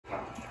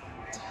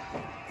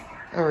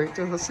All right,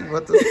 just see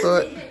what to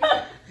start.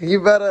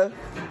 You better.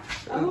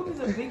 I hope it's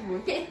a big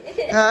one.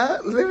 Huh?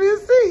 Let me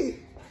see.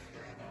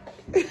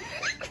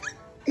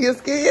 You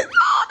scared?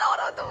 Oh, no,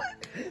 don't do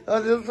it.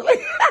 I'm just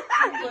playing.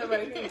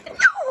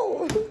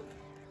 No.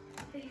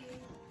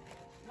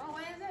 No,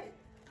 where is it?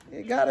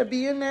 It gotta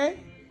be in there.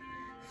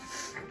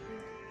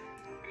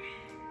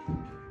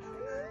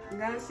 You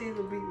gotta say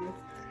the big one.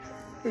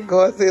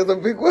 God says a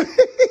big one.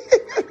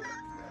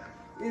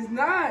 It's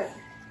not.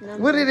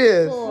 What it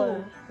is?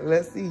 4.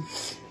 Let's see.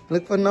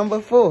 Look for number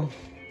 4.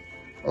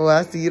 Oh,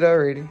 I see it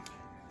already.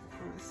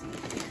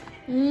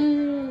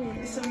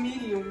 It's a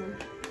medium one.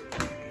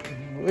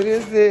 What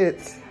is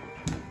it?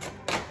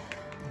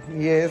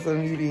 Yeah, it's a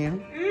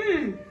medium.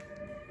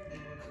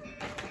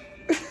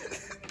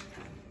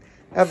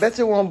 I bet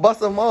you won't bust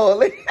them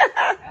all.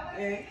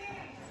 Yeah.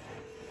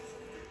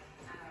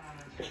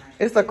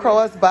 It's a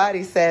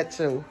crossbody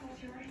satchel.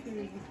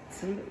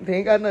 They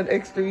ain't got nothing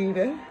extra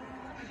either.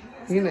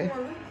 You know.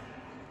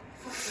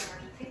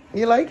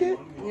 You like it?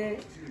 Yeah.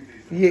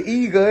 You're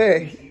eager,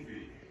 eh?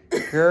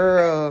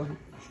 Girl,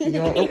 you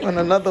gonna open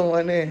another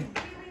one there.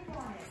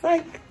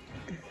 Psych.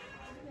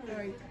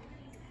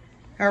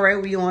 All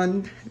right, we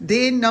on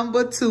day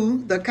number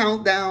 2, the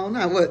countdown.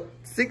 What,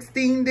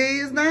 16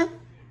 days now?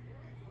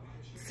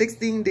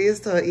 16 days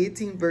to her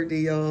 18th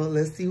birthday, y'all.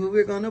 Let's see what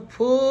we're gonna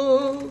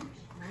pull.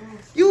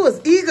 You was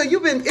eager.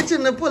 You've been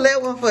itching to pull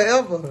that one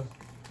forever.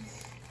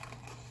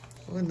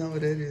 What number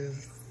that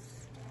is?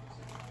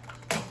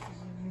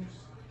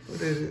 What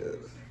that is?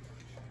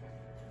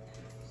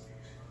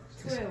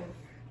 12.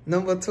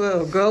 Number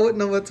 12. Girl, what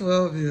number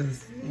 12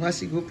 is? Why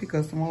she go pick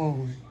a small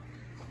one?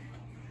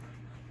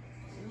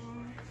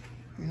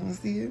 You don't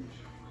see it?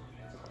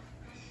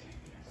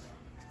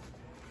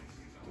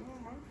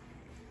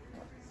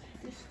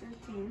 It's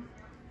 13.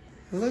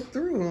 Look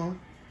through them.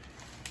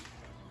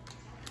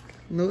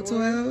 No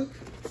 12?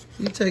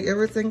 You check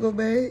every single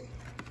bag?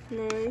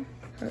 9.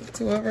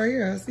 12 right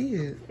here, I see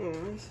it.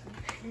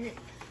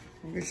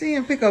 She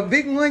didn't pick a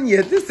big one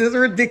yet. This is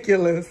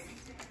ridiculous.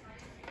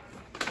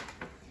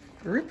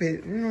 Rip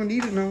it. We don't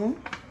need it no more.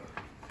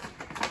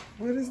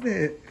 What is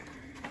that?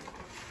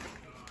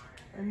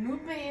 A new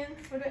band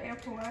for the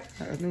Apple Watch.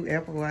 A new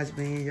Apple Watch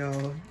band,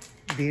 y'all.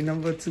 Day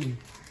number 2.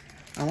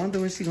 I wonder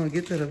when she gonna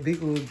get to the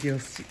big old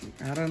gifts.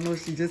 I don't know.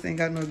 She just ain't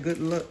got no good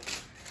luck.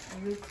 A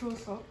little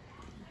close up.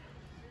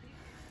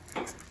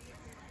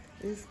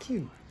 It's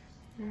cute.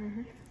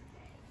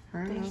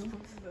 Thanks to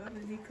the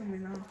other day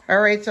coming on. All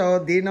right, y'all.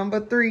 Day number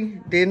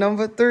 3. Day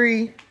number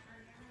 3.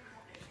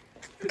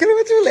 Look at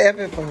what you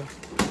laughing for.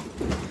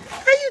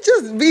 How you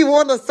just be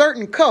want a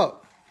certain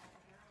cup?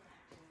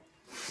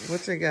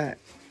 What you got?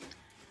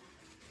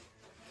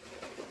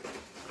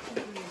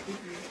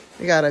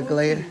 You got a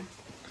glare.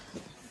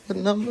 What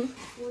number?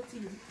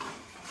 14.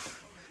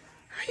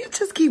 How you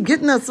just keep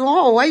getting a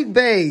small white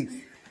bags?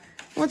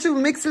 Once you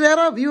mix that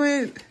up, you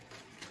ain't.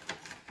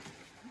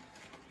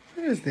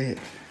 What is that?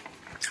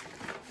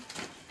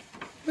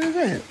 What is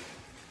that?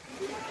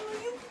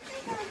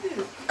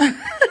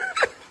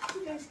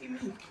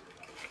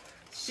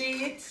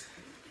 Shit.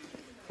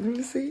 Let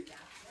me see.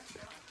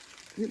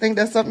 You think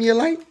that's something you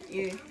like?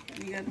 Yeah,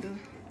 you got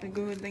the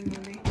good thing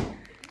in there.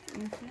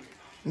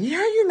 Yeah,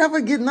 you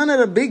never get none of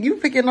the big. You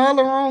picking all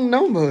the wrong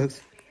numbers.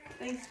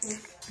 Thanks,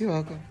 miss. You're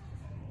welcome.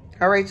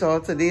 All right,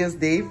 y'all. Today is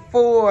day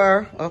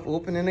 4 of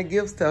opening the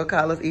gifts till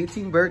Kyla's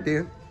 18th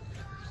birthday.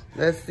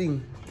 Let's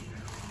see.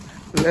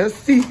 Let's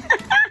see.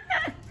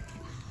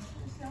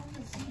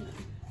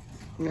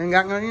 You ain't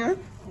got none yet?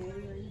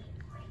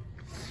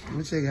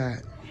 What you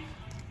got?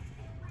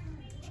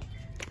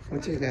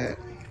 What you got?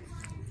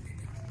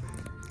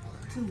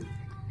 2.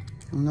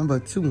 Number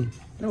 2.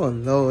 Oh,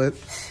 Lord.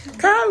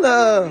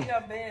 Kyla!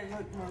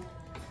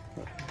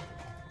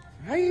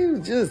 How you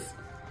just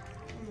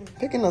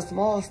picking the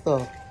small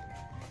stuff?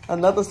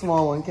 Another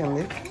small one,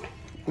 Kimberly.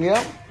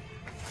 Yep.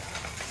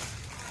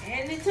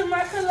 Add it to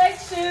my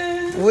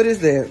collection. What is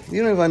that?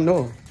 You don't even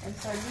know.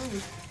 That's our new.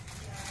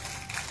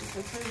 It's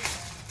the first.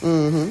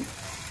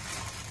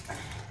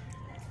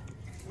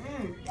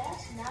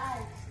 That's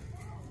nice.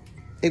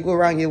 It go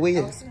around your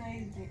waist.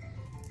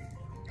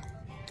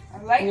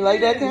 I like You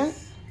like that, Kim?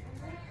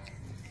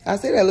 I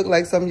say that look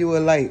like something you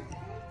would like.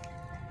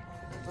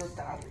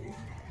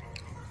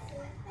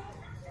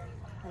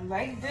 I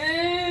like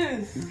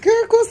this.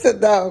 Girl, go sit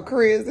down,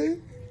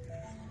 crazy.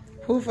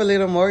 Hopefully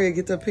tomorrow you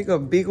get to pick a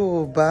big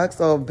old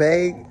box or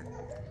bag.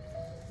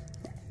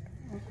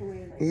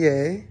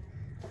 Yeah.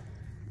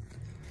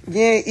 You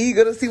ain't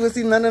eager to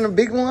see none of the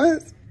big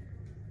ones?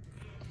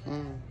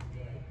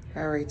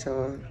 All right,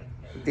 y'all.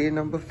 Day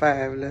number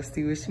 5. Let's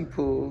see what she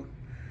pulled.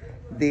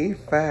 Day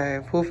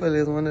 5. Hopefully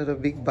it's one of the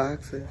big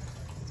boxes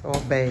or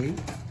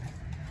bags.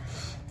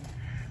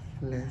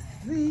 Let's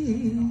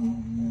see.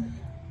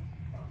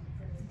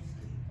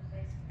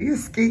 You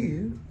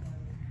scared?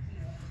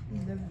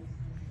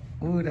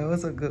 Ooh, that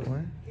was a good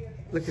one.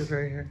 Look, it's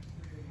right here.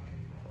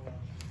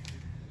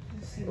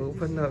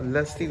 Open up.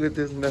 Let's see what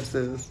this mess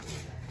is.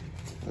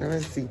 Let me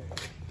see.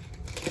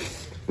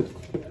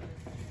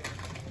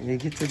 You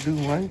get to do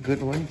one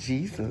good one,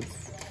 Jesus.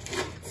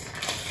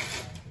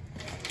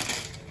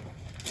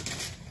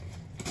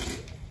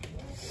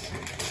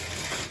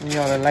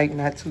 Y'all, the light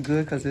not too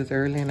good because it's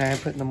early and I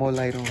ain't putting no more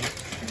light on.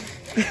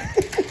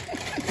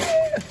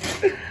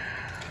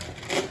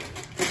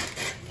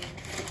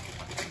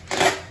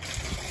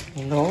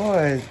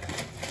 Lord.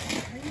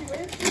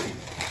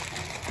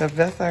 The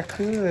best I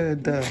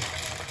could.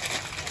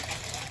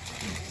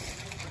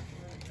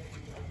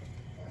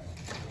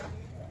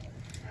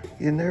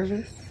 You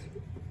nervous?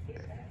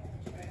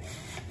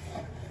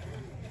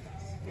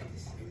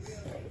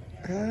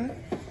 Huh?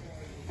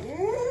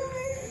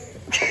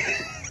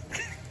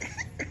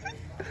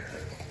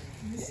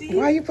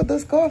 Why you put the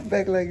scarf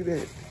back like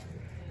that?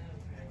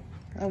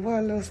 I wore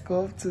a little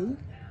scarf too.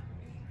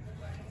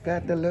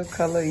 Got the little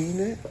color in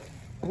it.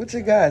 What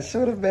you got?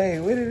 Show the bag.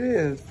 What it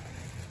is?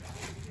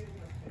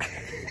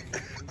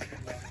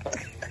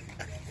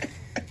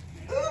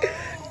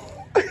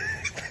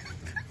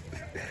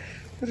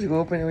 What you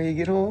gonna open it when you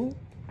get home?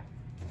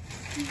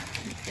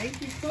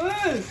 Thank you,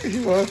 first.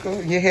 You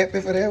welcome. You happy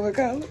for that one,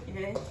 Kylah?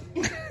 Yes.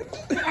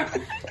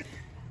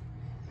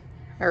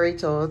 All right,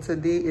 y'all.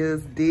 Today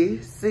is day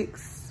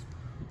 6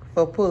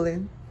 for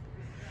pulling.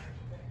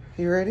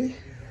 You ready?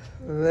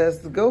 Let's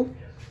go.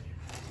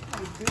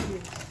 Oh,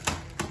 goodness.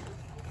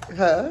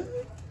 Huh?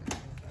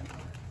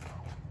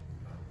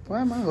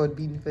 Why am I heart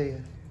beating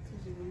fast?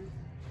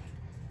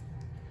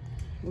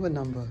 What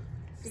number?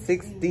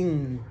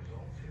 16.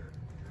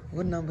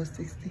 What number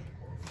 16?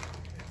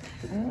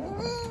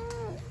 What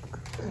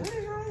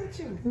is wrong with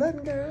you?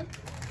 Nothing, girl.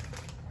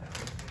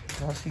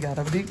 Oh, she got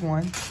a big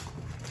one.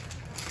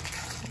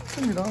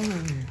 Put it all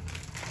over here.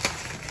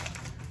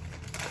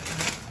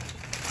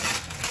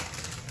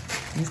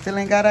 You still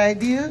ain't got an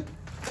idea?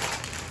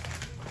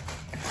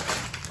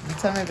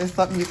 Tell me if there's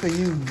something you could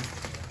use.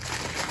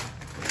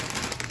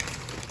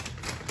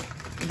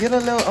 Get a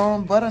little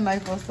butter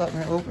knife or something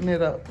and open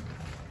it up.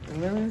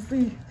 Let me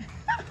see.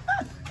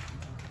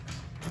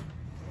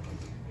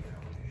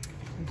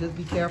 Just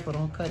be careful,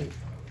 don't cut it.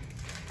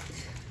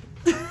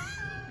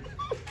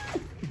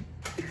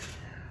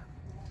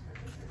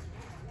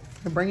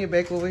 And bring it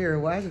back over here.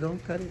 Watch,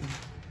 don't cut it.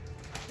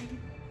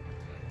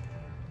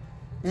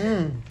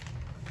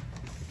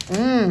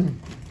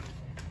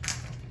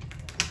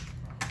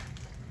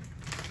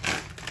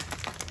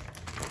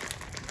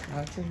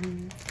 Watch it.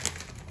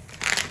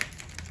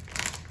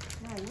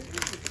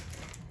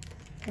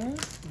 Huh?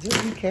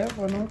 Just be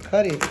careful, don't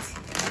cut it.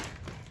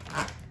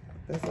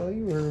 That's all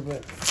you worry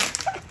about.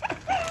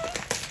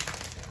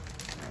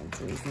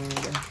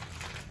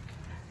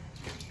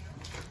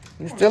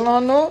 You still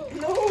on no?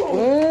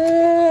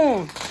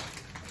 No.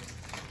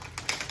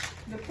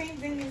 The pink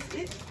thing is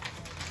it?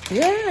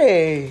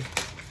 Yay,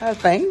 I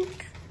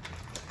think.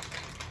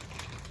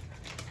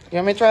 You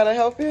want me to try to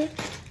help you?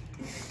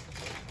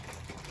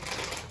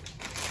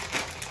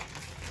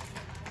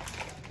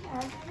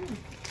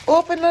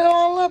 Open it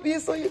all up here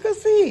so you can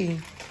see.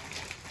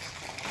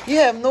 You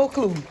have no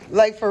clue,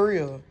 like for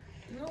real.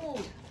 No.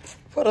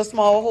 Put a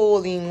small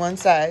hole in one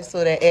side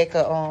so that it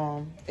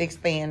can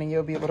expand and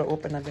you'll be able to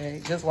open the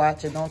bag. Just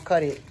watch it, don't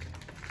cut it.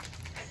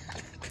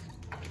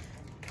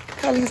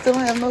 Kylah, you still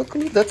don't have no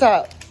clue? The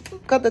top.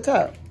 Cut the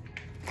top.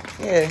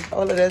 Yeah,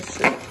 all of that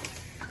shit.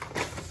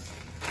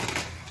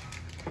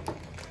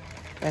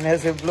 And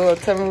as it blow up,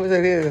 tell me what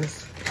it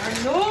is.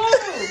 I know.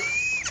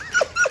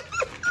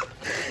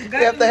 You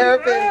have to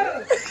help it.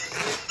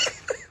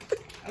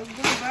 I was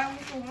going to buy me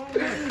some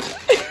longer.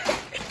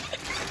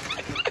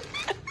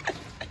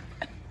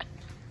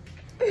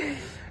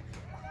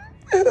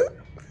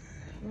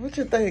 What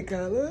you think,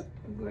 Kylah?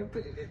 I'm going to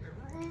put it in the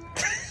room.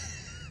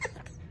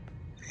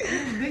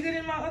 It's bigger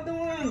than my other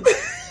one.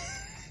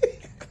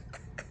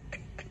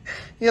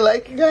 You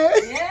like it,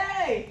 guys?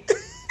 Yay!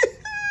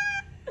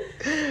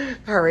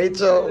 All right,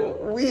 y'all.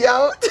 We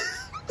out.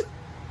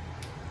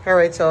 All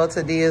right, y'all.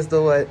 Today is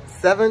the what?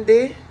 7th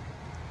day.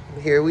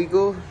 Here we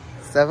go.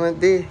 7th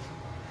day.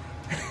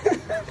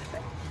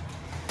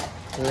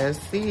 Let's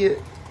see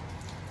it.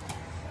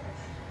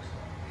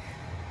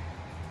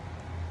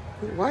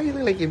 Why you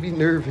look like you be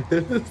nervous?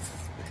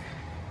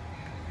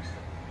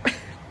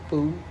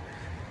 Fool.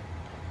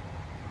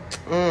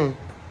 15.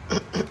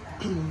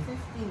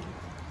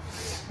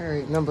 All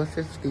right, number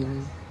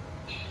 15.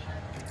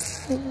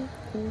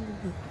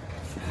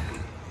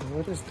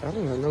 What is? I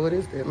don't even know what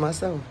is that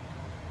myself.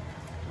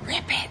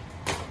 Rip it.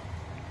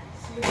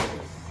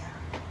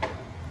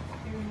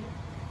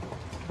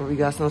 Well, we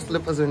got some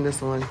slippers in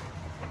this one.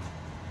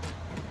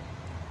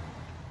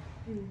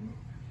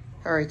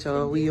 All right,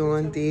 y'all. We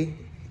on day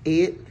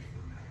 8.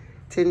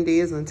 10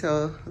 days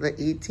until the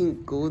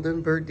 18th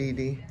golden birthday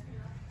day.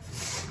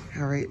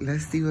 All right,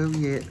 let's see where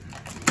we at.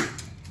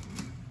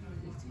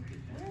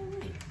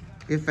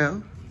 It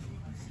fell.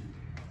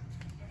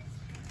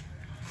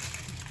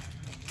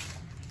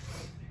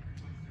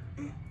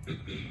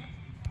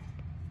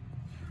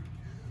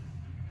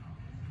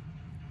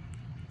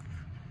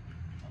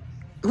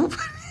 What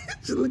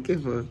you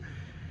looking for?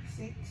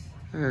 6.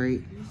 All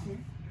right.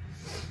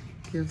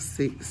 Give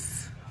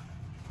 6.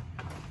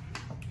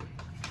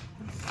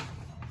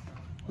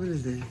 What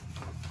is that?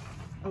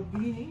 A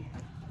beanie.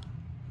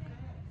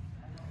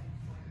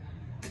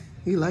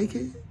 You like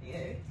it?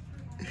 Yeah.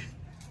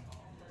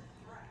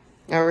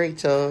 All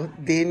right, y'all.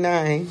 Day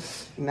 9.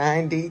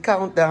 9-day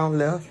countdown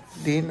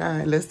left. Day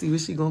 9. Let's see what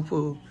she gonna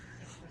pull.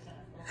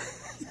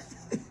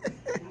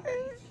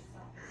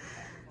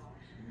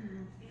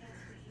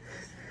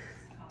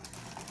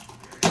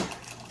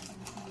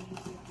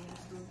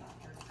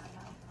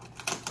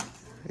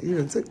 You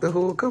done took the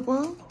whole cup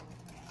off?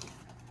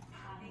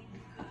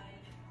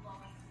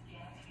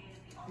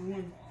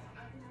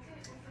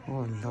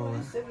 Oh,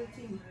 Lord.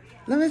 17.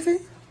 Let me see.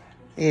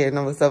 Yeah,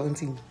 number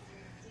 17.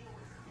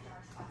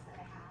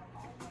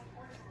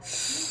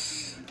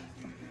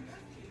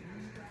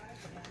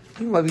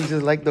 You might be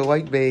just like the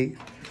white bag.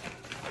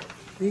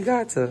 You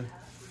got to.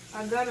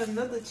 I got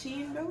another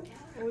chain though.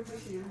 What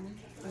is this?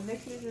 A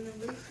necklace and a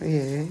bracelet?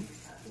 Yeah.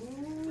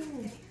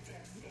 Ooh.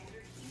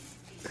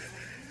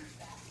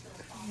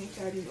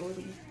 I didn't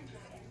order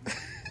it.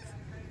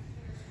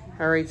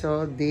 All right,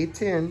 y'all. Day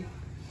 10.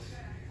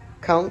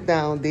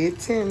 Countdown. Day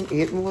 10.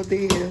 8 more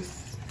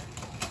days.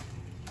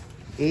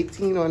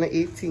 18 on the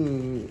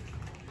 18th.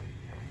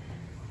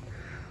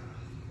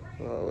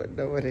 Oh, I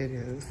know what it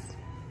is.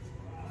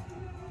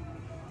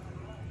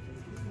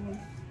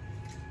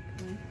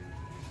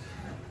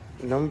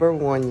 Number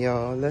 1,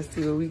 y'all. Let's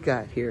see what we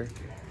got here.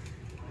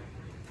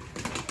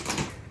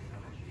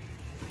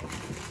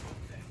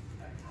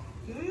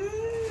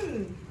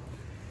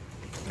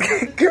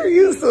 Girl,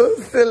 you so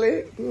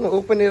silly. You gonna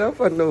open it up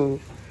or no?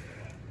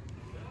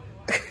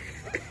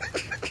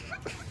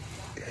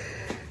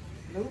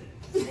 Nope.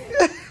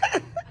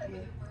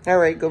 All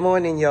right, good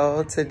morning,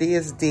 y'all. Today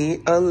is day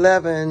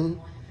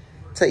 11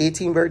 to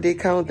 18 birthday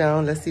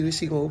countdown. Let's see what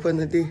she gonna open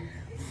today.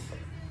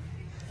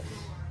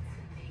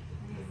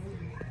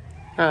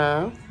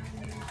 Huh?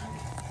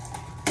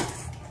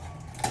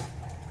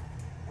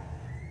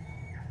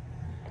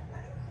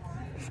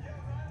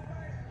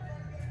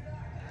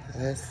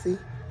 Let's see.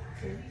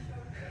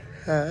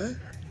 Huh?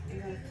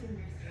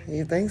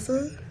 You think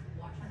so?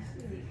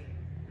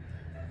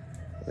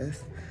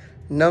 Let's,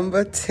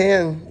 number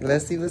 10.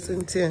 Let's see what's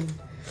in 10.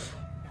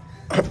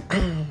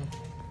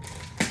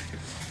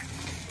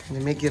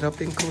 Let me get up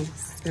and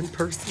close in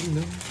person.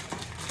 No.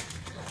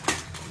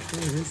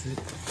 What is it?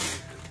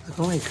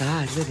 Oh my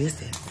God, what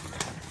is it?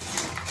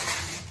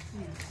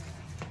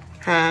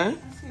 Huh?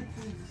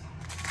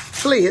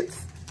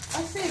 Slits.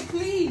 I said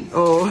please.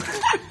 Oh.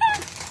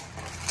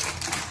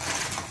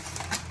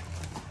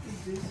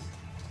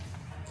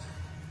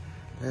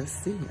 Let's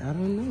see. I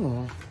don't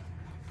know.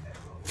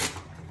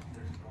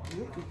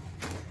 Rabbit.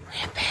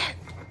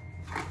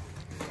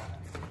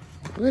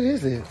 What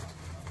is it?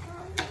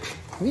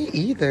 Me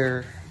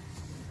either.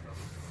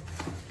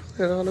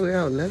 Pull it all the way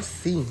out. Let's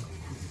see.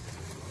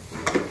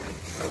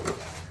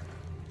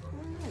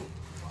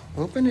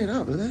 Open it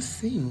up. Let's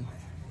see.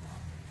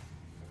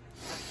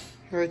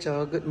 All right,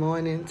 y'all. Good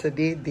morning.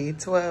 Today, day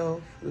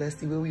 12. Let's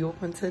see what we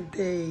open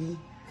today.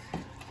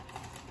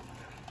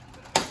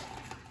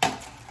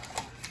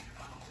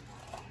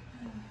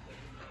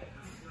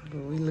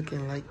 What we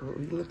looking like? What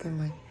we looking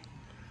like?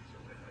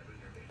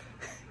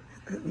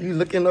 You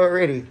looking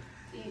already?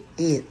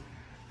 It.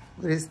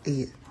 What is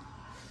it?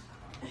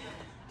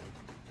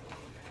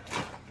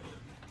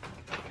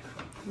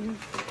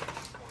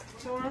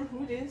 Charm,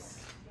 who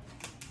this?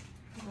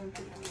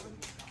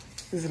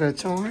 Is it a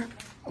charm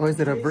or is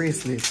it a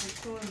bracelet?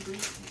 A charm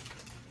bracelet.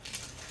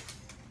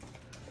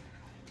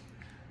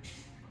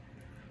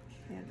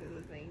 Yeah, the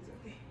little things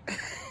okay.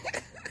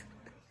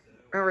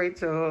 All right,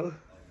 y'all.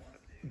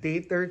 Day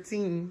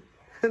 13,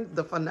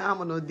 the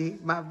phenomenal day,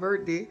 my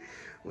birthday.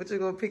 What you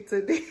gonna pick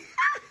today?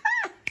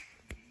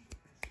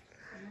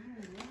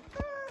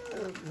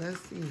 Let's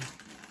see.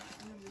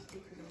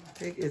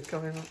 Take it's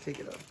coming off. Take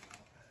it off.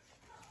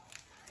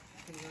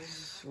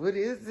 What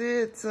is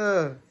it?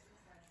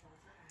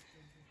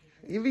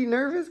 You be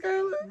nervous,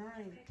 Kylah?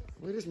 9.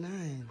 What is 9?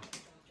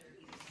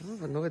 I don't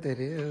even know what that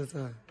is.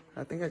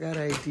 I think I got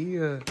an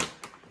idea.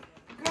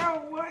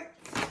 Girl, what?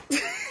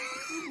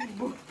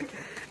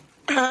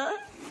 Huh?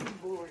 I'm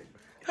bored.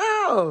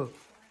 How?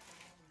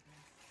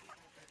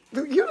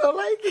 You don't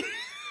like it?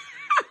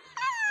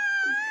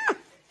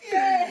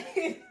 Yeah.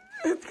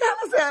 It's kind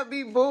of sad I'd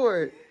be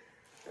bored.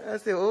 I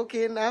said,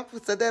 okay, now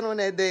put that on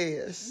that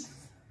dash.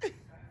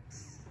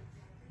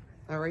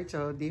 All right,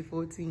 y'all, day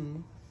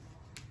 14.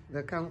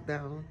 The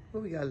countdown.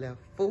 What we got left?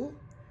 4?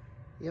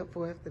 Yep,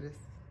 4 after this.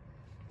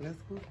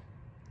 Let's go.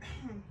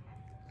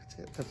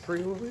 The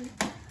pre-order.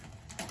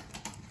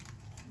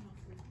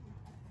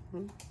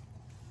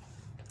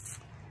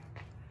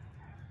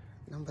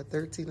 Number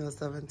 13 or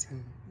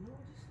 17? No,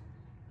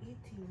 just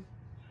 18.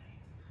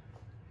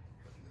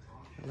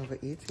 Number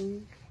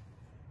 18?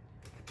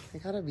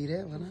 It gotta be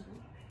that one, huh?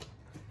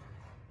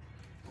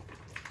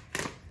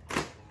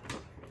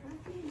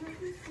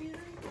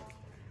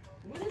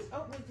 What is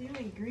up with you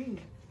and green?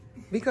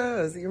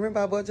 Because, you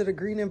remember I bought you the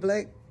green and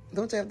black?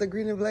 Don't you have the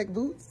green and black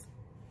boots?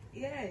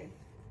 Yeah.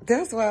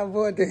 That's why I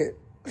bought that.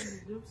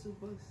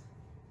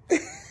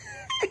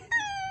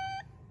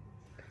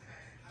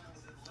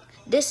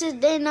 This is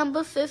day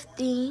number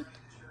 15.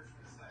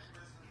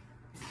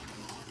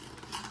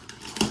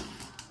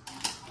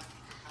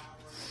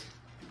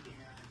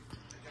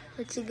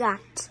 What you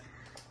got?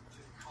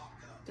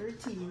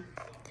 13.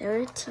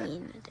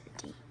 13.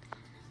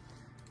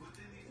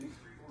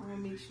 I want to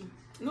make sure.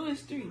 No,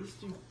 it's 3. It's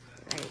 3.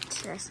 Right,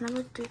 that's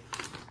number 3.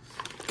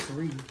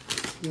 3.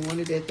 You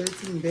wanted that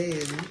 13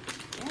 bad, huh?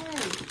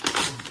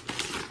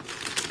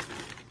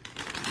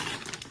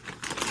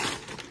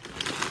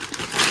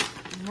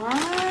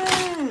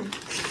 Right.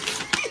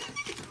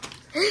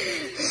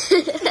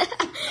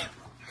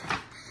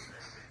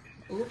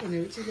 Open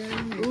it. What you got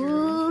in there?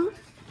 Ooh.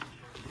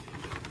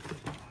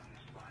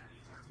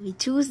 We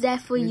choose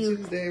that for you.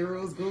 Choose that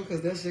rose gold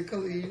because that's your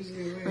color you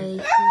usually wear.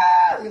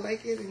 You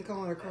like it and come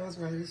on across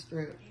around your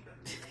strap.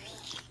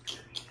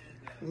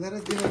 Let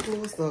us get her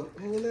close up.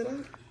 Hold it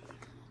up.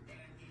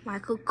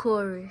 Michael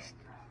Kors.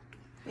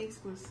 Thanks,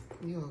 Chris.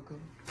 You're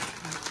welcome.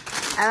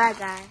 All right,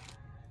 guys.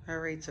 All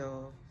right,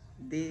 y'all.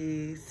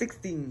 Day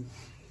 16.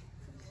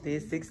 Day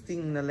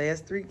 16, the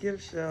last 3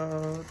 gifts,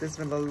 y'all. This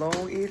been a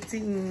long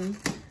 18.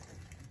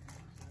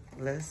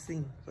 Let's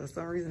see. For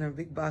some reason, the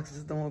big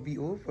boxes don't want to be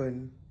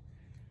open.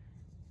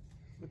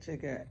 What you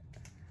got?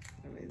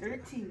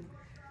 13.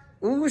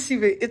 Ooh, she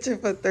been itching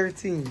for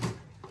 13.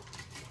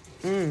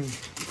 Let's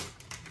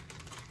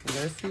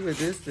see what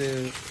this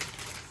is.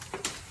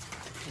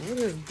 What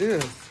is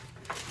this?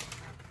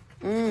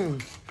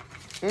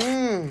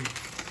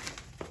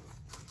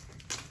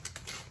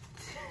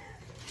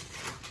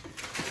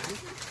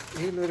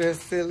 You know that's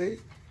silly.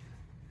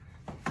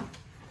 Oh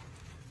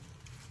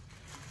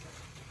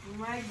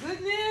my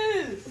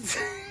goodness.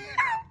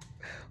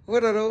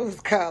 What are those,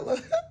 Kylah?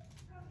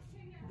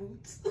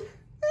 Boots.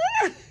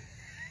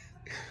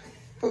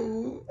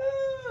 Food.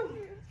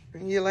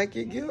 You like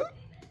your gift?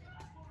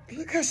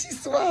 Look how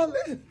she's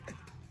swallowing.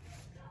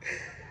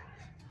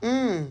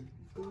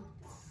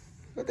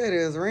 What that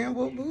is?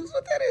 Rainbow boots?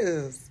 What that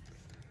is?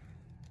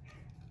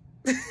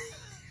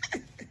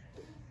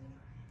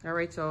 All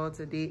right, y'all.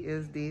 Today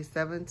is day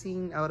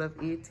 17 out of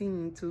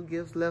 18. 2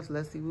 gifts left.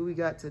 Let's see what we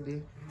got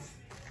today.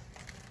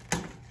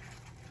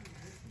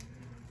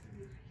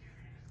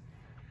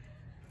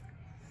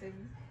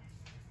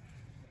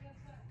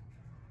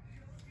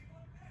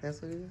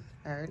 That's what it is.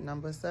 All right,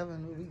 number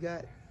 7. What we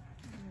got?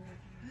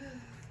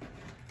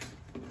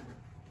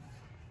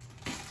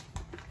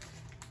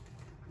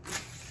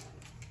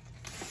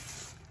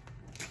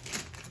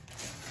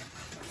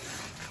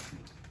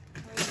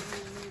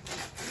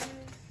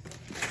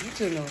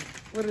 You know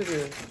what it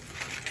is.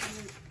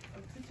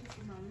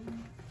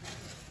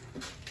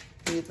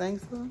 You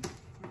think so?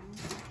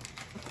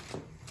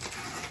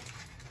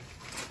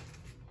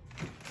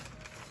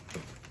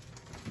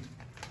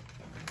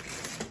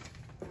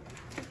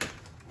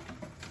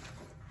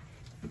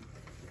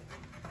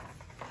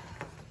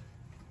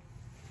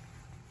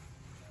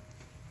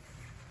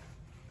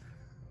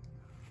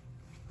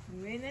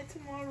 I'm wearing that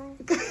tomorrow.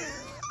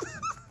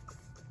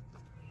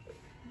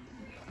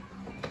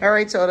 All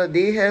right, y'all, the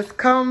day has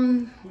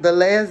come, the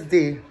last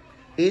day.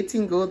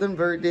 18 golden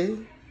birthday.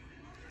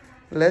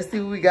 Let's see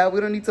what we got.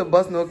 We don't need to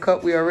bust no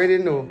cup. We already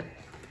know.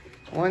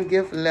 1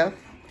 gift left.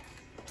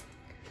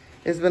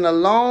 It's been a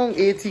long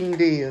 18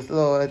 days,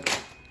 Lord.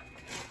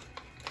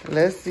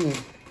 Let's see.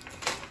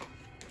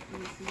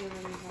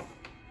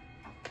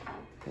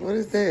 What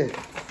is that?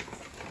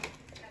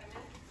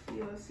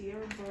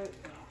 Sierra brought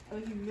a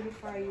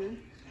humidifier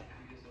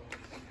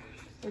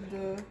with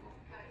the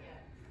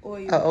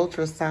oil. An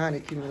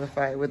ultrasonic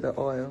humidifier with the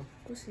oil.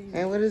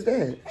 And what is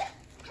that?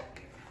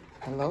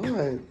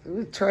 Lord, it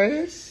was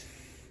trash.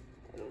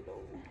 I don't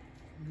know.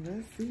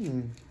 Let's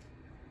see.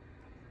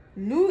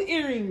 New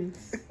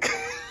earrings.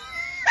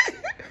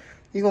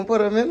 You gonna put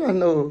them in or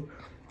no?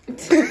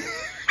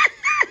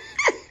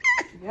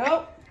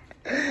 Yup.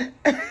 I'm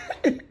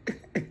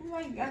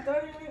like, I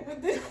thought it went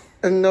with this.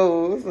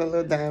 No, it's a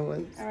little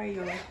diamond. All right,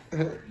 y'all.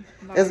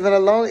 It's been a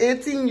long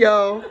 18,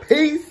 y'all.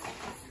 Peace.